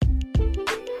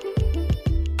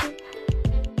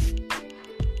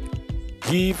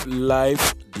Give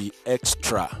life the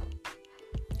extra.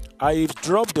 I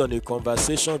dropped on a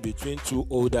conversation between two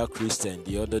older Christians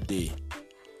the other day.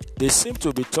 They seemed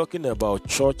to be talking about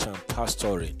church and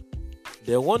pastoring.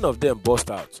 Then one of them burst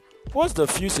out, "What's the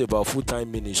fuse about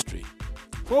full-time ministry?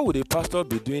 What would a pastor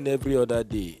be doing every other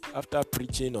day after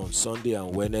preaching on Sunday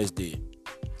and Wednesday?"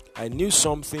 I knew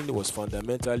something was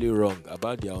fundamentally wrong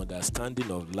about their understanding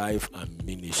of life and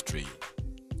ministry.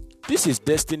 This is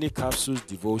Destiny Capsules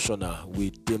Devotional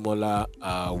with Demola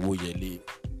Awoyele.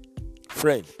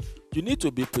 Friend, you need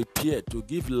to be prepared to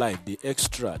give life the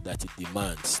extra that it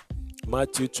demands.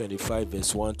 Matthew 25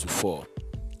 verse 1 to 4.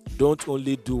 Don't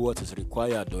only do what is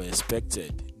required or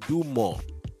expected, do more.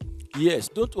 Yes,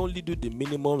 don't only do the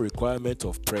minimum requirement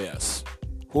of prayers,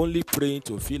 only praying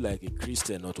to feel like a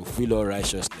Christian or to feel all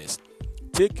righteousness.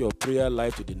 Take your prayer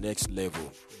life to the next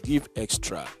level. Give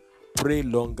extra. Pray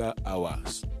longer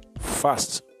hours.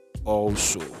 Fast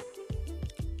also.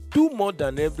 Do more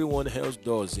than everyone else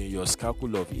does in your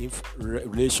circle of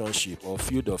relationship or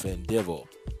field of endeavor.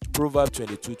 Proverbs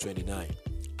 22:29.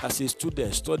 As a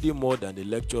student, study more than the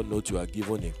lecture note you are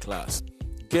given in class.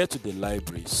 Get to the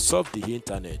library, surf the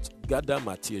internet, gather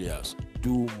materials,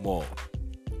 do more.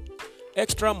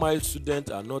 Extra mile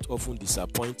students are not often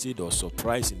disappointed or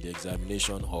surprised in the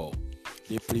examination hall.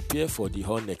 They prepare for the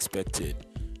unexpected.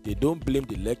 They don't blame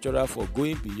the lecturer for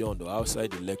going beyond or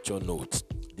outside the lecture notes.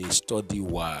 They study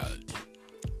wild.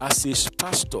 As a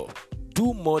pastor,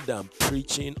 do more than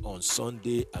preaching on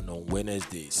Sunday and on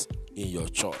Wednesdays in your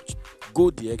church.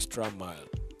 Go the extra mile.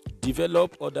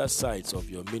 Develop other sides of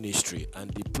your ministry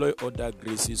and deploy other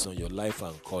graces on your life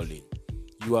and calling.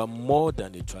 You are more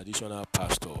than a traditional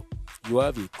pastor. You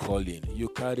have a calling. You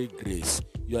carry grace.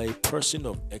 You are a person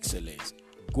of excellence.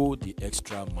 Go the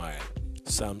extra mile.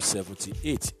 Psalm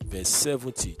 78 verse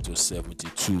 70 to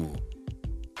 72.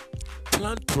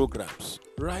 Plan programs,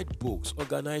 write books,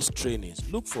 organize trainings,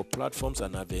 look for platforms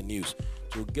and avenues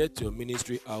to get your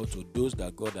ministry out to those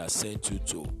that God has sent you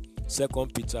to. 2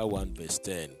 Peter 1 verse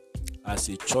 10. As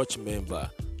a church member,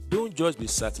 don't just be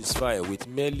satisfied with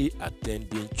merely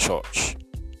attending church.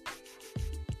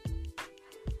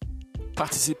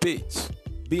 Participate.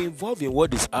 Be involved in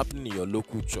what is happening in your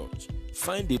local church.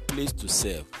 Find a place to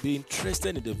serve. Be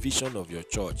interested in the vision of your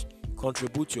church.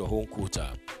 Contribute your own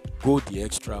quota. Go the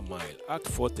extra mile. Act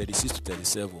 4 36 to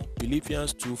 37.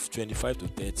 Philippians 2 25 to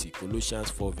 30.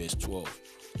 Colossians 4 verse 12.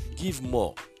 Give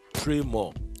more. Pray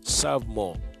more. Serve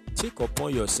more. Take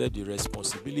upon yourself the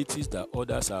responsibilities that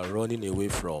others are running away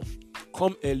from.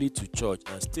 Come early to church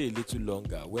and stay a little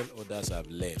longer when others have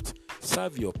left.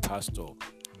 Serve your pastor.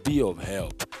 Be of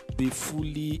help. Be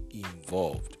fully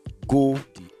involved. Go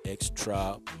the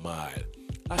extra mile.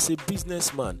 As a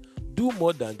businessman, do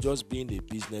more than just being a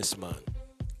businessman.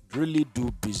 Really do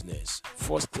business.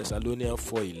 1 Thessalonians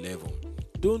 4:11.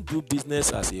 Don't do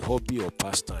business as a hobby or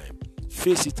pastime.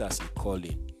 Face it as a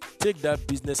calling. Take that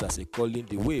business as a calling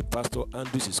the way a pastor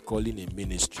handles his calling in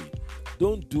ministry.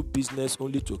 Don't do business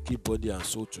only to keep body and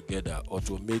soul together or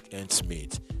to make ends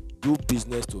meet. Do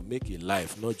business to make a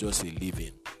life, not just a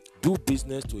living. Do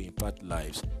business to impact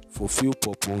lives, fulfill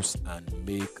purpose, and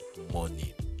make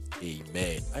money.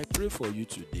 Amen. I pray for you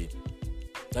today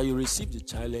that you receive the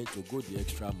challenge to go the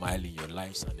extra mile in your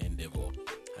lives and endeavor,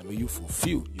 and may you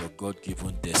fulfill your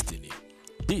God-given destiny.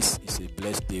 This is a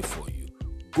blessed day for you.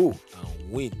 Go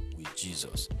and win with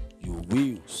Jesus. You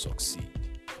will succeed.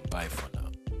 Bye for now.